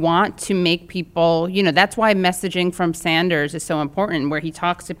if we want to make people, that's why messaging from Sanders is so important, where he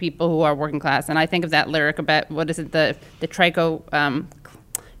talks to people who are working class. And I think of that lyric about, what is it, the Trico,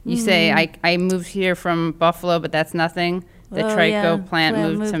 you say, I moved here from Buffalo, but that's nothing. The Trico plant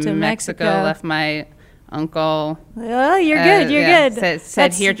moved to Mexico, left my uncle. Oh, you're good. You're good.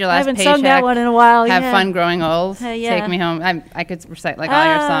 Said here's your last paycheck. I haven't sung that one in a while. Have fun growing old. Take me home. I could recite like all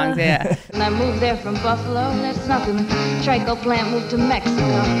your songs. Yeah. And I moved there from Buffalo, that's nothing. Trico plant moved to Mexico.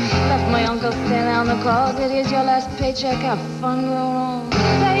 Left my uncle standing on the call. Said here's your last paycheck. Have fun growing old.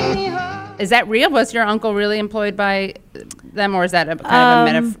 Take me home. Is that real? Was your uncle really employed by them, or is that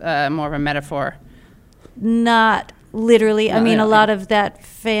more of a metaphor? Not literally. I mean, yeah, a lot of that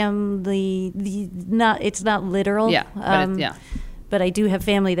family, it's not literal. Yeah, but I do have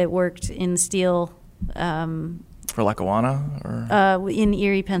family that worked in steel. For Lackawanna, or in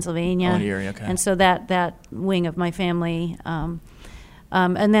Erie, Pennsylvania. Oh, in Erie, okay. And so that wing of my family, and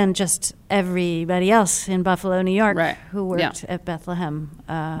then just everybody else in Buffalo, New York, who worked at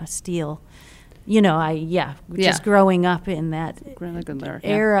Bethlehem Steel. Just growing up in that really good lyric,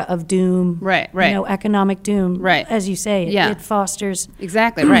 era of doom, right, economic doom, right, as you say, it fosters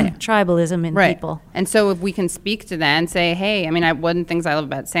exactly right tribalism in people. And so if we can speak to that and say, hey, I mean, one of the things I love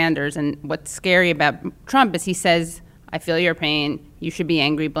about Sanders and what's scary about Trump is he says, I feel your pain. You should be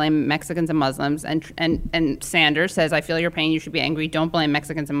angry. Blame Mexicans and Muslims. And Sanders says, I feel your pain. You should be angry. Don't blame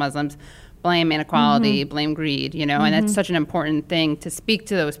Mexicans and Muslims. Blame inequality. Blame greed. You know, and that's such an important thing to speak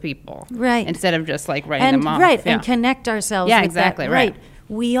to those people, Right. Instead of just like writing them off. Right, Yeah. and connect ourselves. Yeah, with exactly, that. right.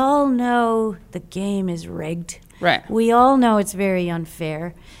 We all know the game is rigged. Right. We all know it's very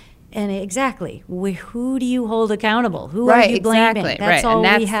unfair. And exactly, who do you hold accountable? Who are Right, you blaming? exactly, That's right, all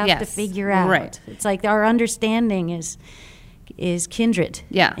and we that's- have to yes, figure out. right. It's like our understanding is kindred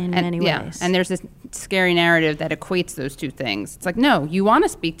in many ways. And there's this scary narrative that equates those two things. It's like, no, you want to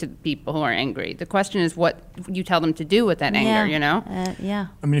speak to people who are angry. The question is what you tell them to do with that anger, you know? Yeah.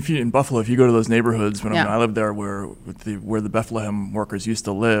 I mean, in Buffalo, if you go to those neighborhoods, when Yeah. I lived there, where the Bethlehem workers used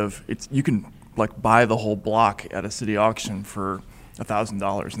to live, you can like buy the whole block at a city auction for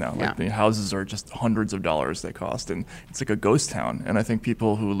 $1,000 now. Yeah. Like the houses are just hundreds of dollars they cost, and it's like a ghost town. And I think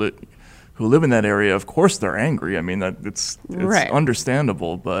people who live in that area, of course, they're angry. I mean, that it's Right.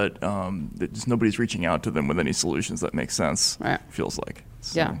 understandable, but just nobody's reaching out to them with any solutions that make sense. Right. Feels like.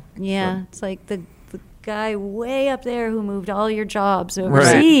 So, Yeah. Yeah, it's like the guy way up there who moved all your jobs Right.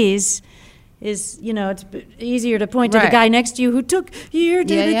 overseas is, it's easier to point to the Right. guy next to you who took year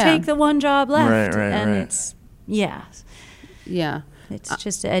to Yeah. take the one job left. Right, and right. it's, Yeah. it's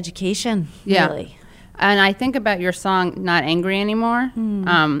just education, Yeah. really. And I think about your song "Not Angry Anymore,"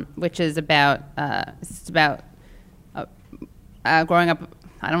 which is about growing up.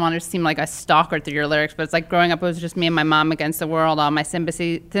 I don't want to seem like a stalker through your lyrics, but it's like growing up. It was just me and my mom against the world. All my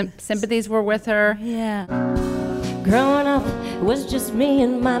sympathies were with her. Yeah. Growing up, it was just me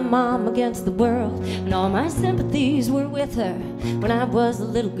and my mom against the world, and all my sympathies were with her when I was a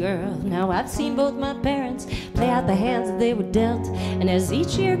little girl. Now I've seen both my parents play out the hands that they were dealt, and as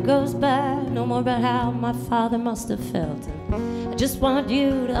each year goes by, I know more about how my father must have felt. And I just want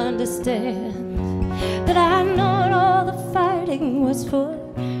you to understand that I know what all the fighting was for,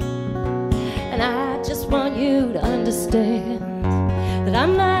 and I just want you to understand that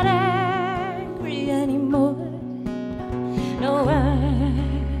I'm not angry anymore. No,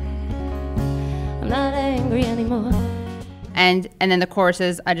 I'm not angry anymore. And then the chorus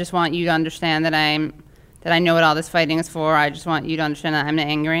is, I just want you to understand that I know what all this fighting is for. I just want you to understand that I'm not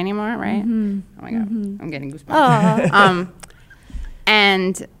angry anymore, right? Oh my God, I'm getting goosebumps.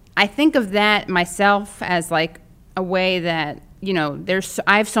 And I think of that myself as like a way that,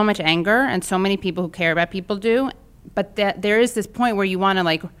 I have so much anger, and so many people who care about people do, but that there is this point where you want to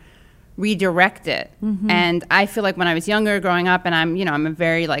like redirect it. And I feel like when I was younger, growing up, and I'm a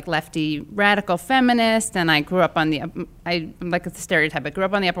very like lefty radical feminist, and I grew up on I'm like a stereotype. I grew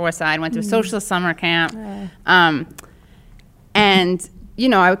up on the Upper West Side, went to a socialist summer camp, and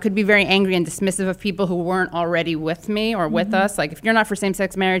I could be very angry and dismissive of people who weren't already with me or with us. Like, if you're not for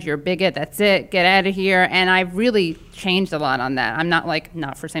same-sex marriage, you're a bigot. That's it. Get out of here. And I've really changed a lot on that. I'm not like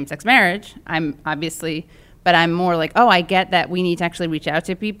not for same-sex marriage. I'm obviously. But I'm more like, oh, I get that we need to actually reach out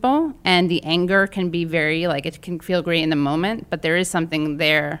to people. And the anger can be very, like, it can feel great in the moment. But there is something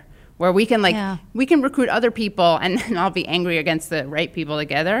there where we can, like, we can recruit other people and then I'll be angry against the right people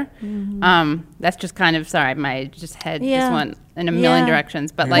together. That's just kind of, sorry, my just head just went in a million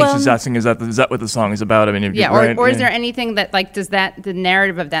directions. But, like, just asking, is that what the song is about? I mean, or is there anything that, like, does the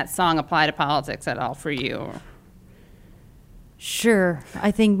narrative of that song apply to politics at all for you? Sure.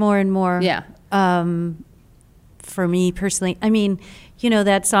 I think more and more. Yeah. For me personally, I mean,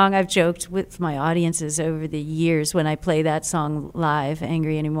 that song, I've joked with my audiences over the years when I play that song live,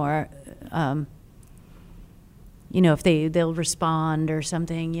 Angry Anymore, if they'll respond or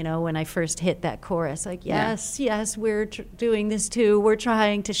something, when I first hit that chorus, like, yes, we're doing this too. We're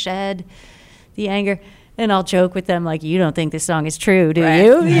trying to shed the anger. And I'll joke with them, like, you don't think this song is true, do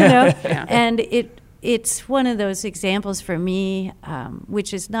you? Yeah. And it's one of those examples for me,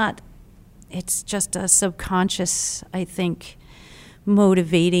 which is not, it's just a subconscious, I think,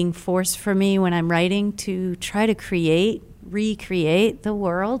 motivating force for me when I'm writing to try to recreate the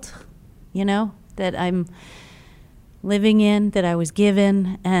world, that I'm living in, that I was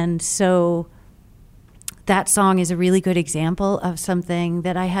given. And so that song is a really good example of something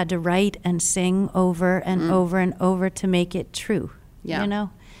that I had to write and sing over and over and over to make it true,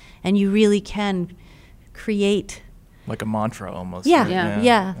 And you really can create like a mantra almost.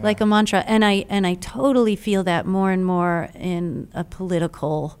 Yeah, like a mantra. And I totally feel that more and more in the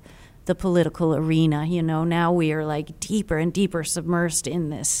political arena. Now we are like deeper and deeper submersed in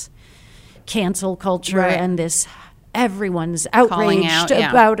this cancel culture and this everyone's outraged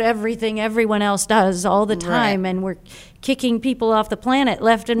about everything everyone else does all the time, and we're kicking people off the planet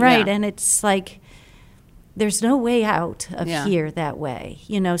left and right, and it's like there's no way out of here that way.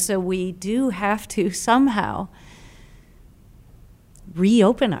 So we do have to somehow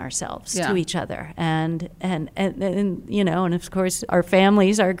reopen ourselves Yeah. to each other, and you know, and of course our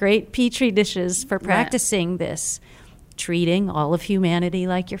families are great petri dishes for practicing this, treating all of humanity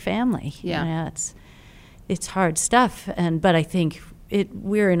like your family. Yeah. You know, it's hard stuff, but I think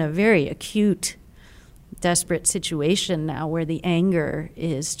we're in a very acute, desperate situation now where the anger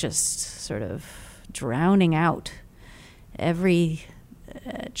is just sort of drowning out every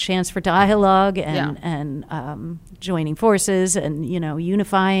chance for dialogue and joining forces and, you know,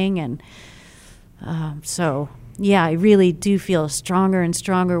 unifying. And so, yeah, I really do feel a stronger and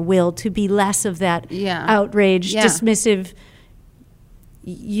stronger will to be less of that outraged, dismissive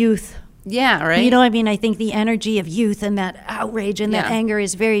youth. Yeah, right. You know, I mean, I think the energy of youth and that outrage and that anger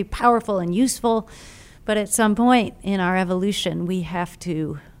is very powerful and useful. But at some point in our evolution, we have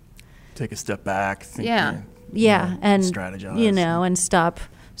to take a step back. Think, and strategize. You know, and stop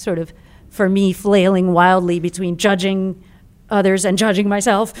sort of, for me, flailing wildly between judging others and judging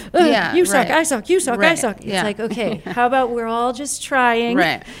myself. You suck, I suck, you suck, I suck. It's like, okay, how about we're all just trying?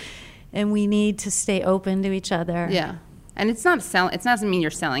 Right. And we need to stay open to each other. Yeah. And it doesn't mean you're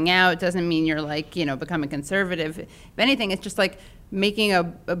selling out. It doesn't mean you're like, you know, becoming conservative. If anything, it's just like making a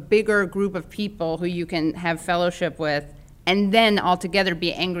bigger group of people who you can have fellowship with, and then all together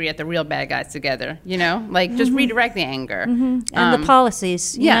be angry at the real bad guys together, you know? Like, just redirect the anger. And the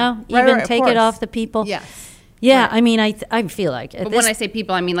policies, you know? Even take it off the people. Yes. Yeah, I mean, I feel like... But when I say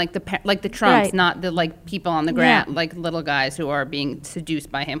people, I mean like the Trumps, not the like people on the ground, like little guys who are being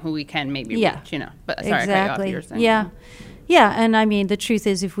seduced by him, who we can maybe reach, you know? But sorry, I cut you off, you were saying. Yeah, and I mean, the truth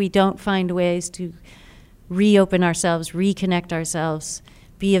is, if we don't find ways to reopen ourselves, reconnect ourselves,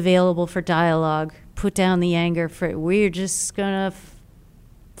 be available for dialogue, put down the anger, we're just going to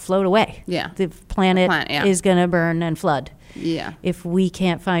float away. Yeah. The planet is going to burn and flood. Yeah. If we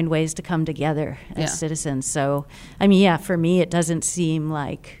can't find ways to come together as citizens. So, I mean, for me, it doesn't seem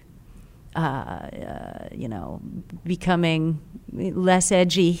like, you know, becoming less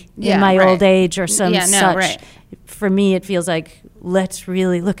edgy in my old age or some such. Right. For me, it feels like, let's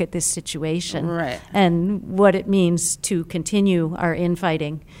really look at this situation and what it means to continue our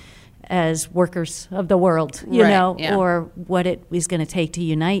infighting as workers of the world, you know, or what it is going to take to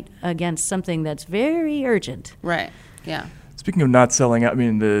unite against something that's very urgent. Right, yeah. Speaking of not selling out, I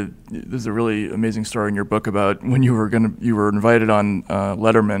mean, there's a really amazing story in your book about when you were invited on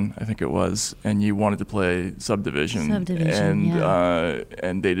Letterman, I think it was, and you wanted to play Subdivision, and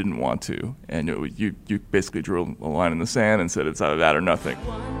they didn't want to, and you basically drew a line in the sand and said it's either that or nothing.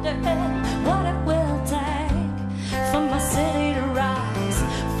 Wonder what it will take for my city to rise.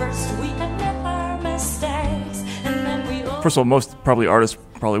 First we admit our mistakes, and then we all... First of all, most artists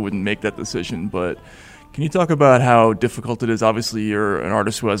wouldn't make that decision, but can you talk about how difficult it is? Obviously, you're an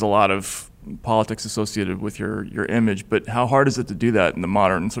artist who has a lot of politics associated with your image, but how hard is it to do that in the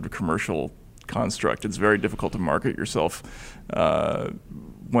modern sort of commercial construct? It's very difficult to market yourself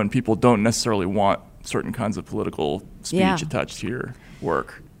when people don't necessarily want certain kinds of political speech attached to your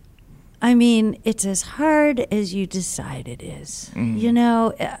work. I mean, it's as hard as you decide it is. Mm-hmm. You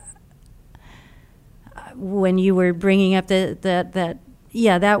know, when you were bringing up that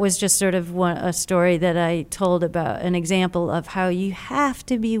was just sort of a story that I told about an example of how you have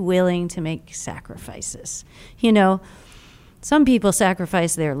to be willing to make sacrifices. You know, some people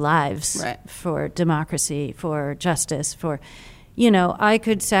sacrifice their lives for democracy, for justice, you know, I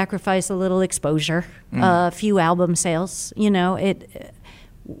could sacrifice a little exposure, a few album sales. You know,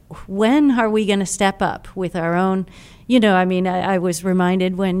 when are we going to step up with our own, you know, I mean, I was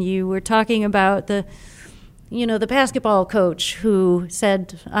reminded when you were talking about the basketball coach who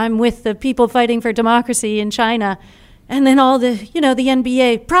said, I'm with the people fighting for democracy in China. And then all the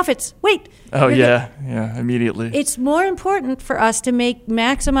NBA profits. Wait. Oh, immediately. It's more important for us to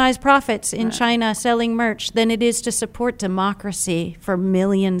maximize profits in China selling merch than it is to support democracy for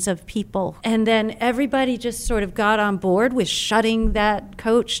millions of people. And then everybody just sort of got on board with shutting that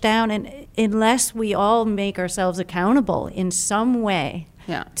coach down. And unless we all make ourselves accountable in some way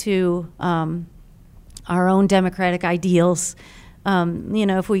to our own democratic ideals, you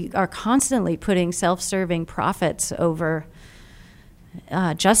know, if we are constantly putting self-serving profits over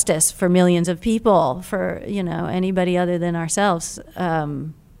justice for millions of people, for, you know, anybody other than ourselves,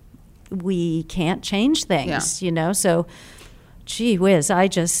 we can't change things, you know. So, gee whiz,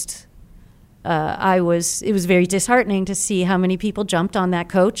 it was very disheartening to see how many people jumped on that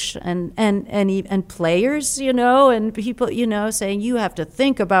coach and players, you know, and people, you know, saying you have to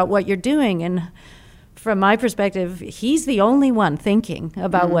think about what you're doing. And from my perspective, he's the only one thinking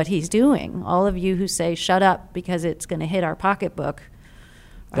about what he's doing. All of you who say shut up because it's going to hit our pocketbook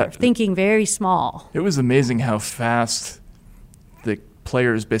are thinking very small. It was amazing how fast the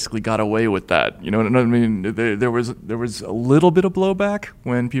players basically got away with that. You know what I mean? There was a little bit of blowback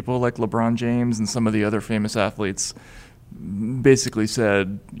when people like LeBron James and some of the other famous athletes basically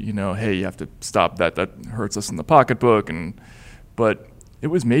said, you know, hey, you have to stop that. That hurts us in the pocketbook. But it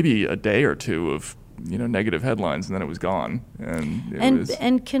was maybe a day or two of, you know, negative headlines, and then it was gone.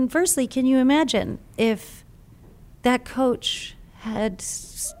 And conversely, can you imagine if that coach had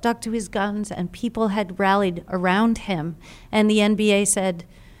stuck to his guns and people had rallied around him and the NBA said,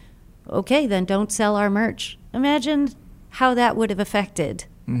 okay, then don't sell our merch? Imagine how that would have affected,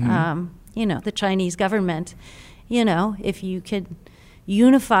 you know, the Chinese government. You know, if you could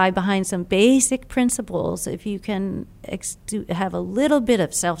unify behind some basic principles, if you can have a little bit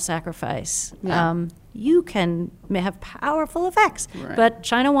of self-sacrifice, you can have powerful effects. Right. But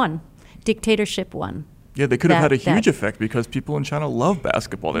China won. Dictatorship won. Yeah, they could have had a huge effect because people in China love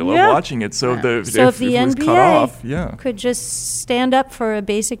basketball. They love watching it. So, if the it was NBA cut off, could just stand up for a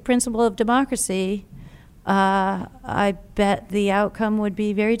basic principle of democracy, I bet the outcome would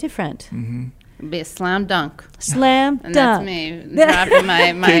be very different. It'd be a slam dunk. Slam And dunk. that's me dropping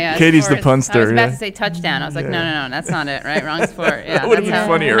my Katie's the sports. punster. I was about yeah. to say touchdown. I was like, no, that's not it, right? Wrong sport. Yeah, That would have that's been how-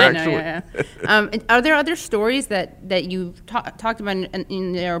 funnier, I know, actually. yeah. Are there other stories that you talked about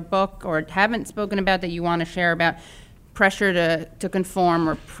in your book or haven't spoken about that you want to share about pressure to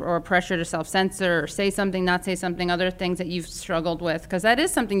conform or pressure to self-censor or say something, not say something, other things that you've struggled with? Because that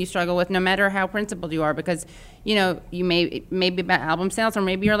is something you struggle with no matter how principled you are, because, you know, you maybe about album sales, or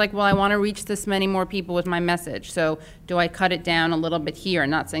maybe you're like, well, I want to reach this many more people with my message. So do I cut it down a little bit here,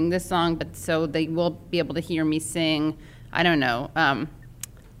 not sing this song, but so they will be able to hear me sing, I don't know,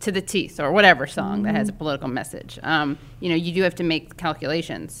 To the Teeth or whatever song that has a political message. You know, you do have to make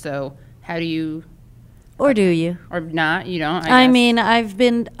calculations. So how do you... Or do you? Or not, you don't. I mean, I've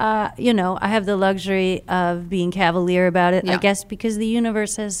been, you know, I have the luxury of being cavalier about it, I Yeah. guess, because the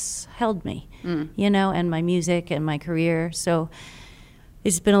universe has held me, you know, and my music and my career. So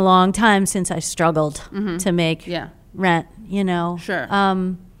it's been a long time since I struggled to make rent, you know. Sure.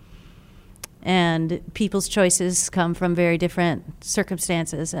 And people's choices come from very different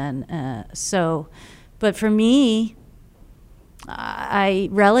circumstances. And but for me, I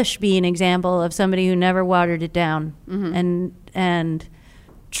relish being an example of somebody who never watered it down and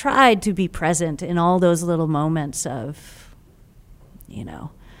tried to be present in all those little moments of, you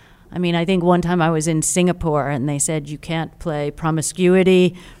know. I mean, I think one time I was in Singapore and they said you can't play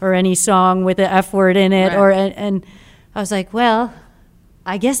Promiscuity or any song with the F word in it, Right. and I was like, well,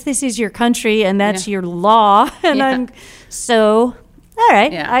 I guess this is your country and that's your law, and I'm so all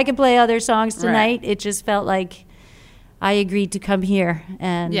right. I can play other songs tonight. It just felt like I agreed to come here,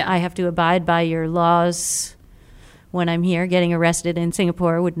 and I have to abide by your laws when I'm here. Getting arrested in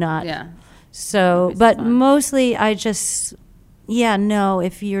Singapore would not. Yeah. So, but mostly I just, no,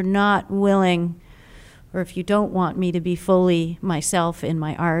 if you're not willing, or if you don't want me to be fully myself in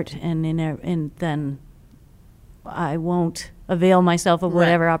my art, and then I won't avail myself of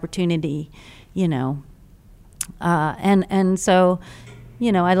whatever opportunity, you know. And so,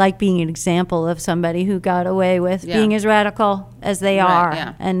 you know, I like being an example of somebody who got away with being as radical as they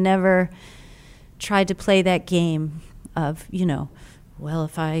are and never tried to play that game of, you know, well,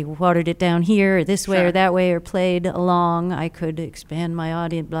 if I watered it down here or this way or that way or played along, I could expand my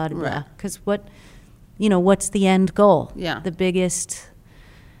audience, blah, blah, blah. Because what's the end goal? Yeah. The biggest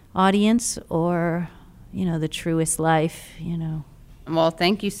audience or, you know, the truest life, you know. Well,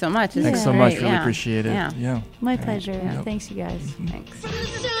 thank you so much. This Thanks is so great. much. Really appreciate it. Yeah. My pleasure. Yep. Thanks, you guys.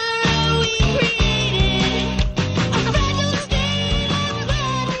 Thanks.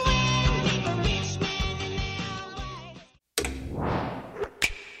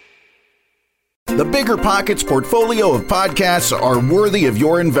 The Bigger Pockets portfolio of podcasts are worthy of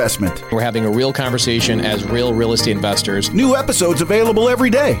your investment. We're having a real conversation as real estate investors. New episodes available every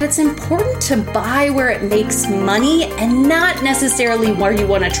day. It's important to buy where it makes money and not necessarily where you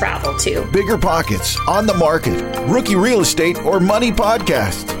want to travel to. Bigger Pockets, On the Market, Rookie Real Estate, or Money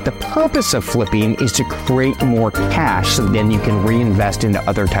Podcast. The purpose of flipping is to create more cash so then you can reinvest into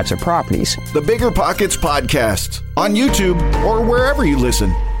other types of properties. The Bigger Pockets Podcast on YouTube or wherever you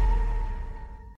listen.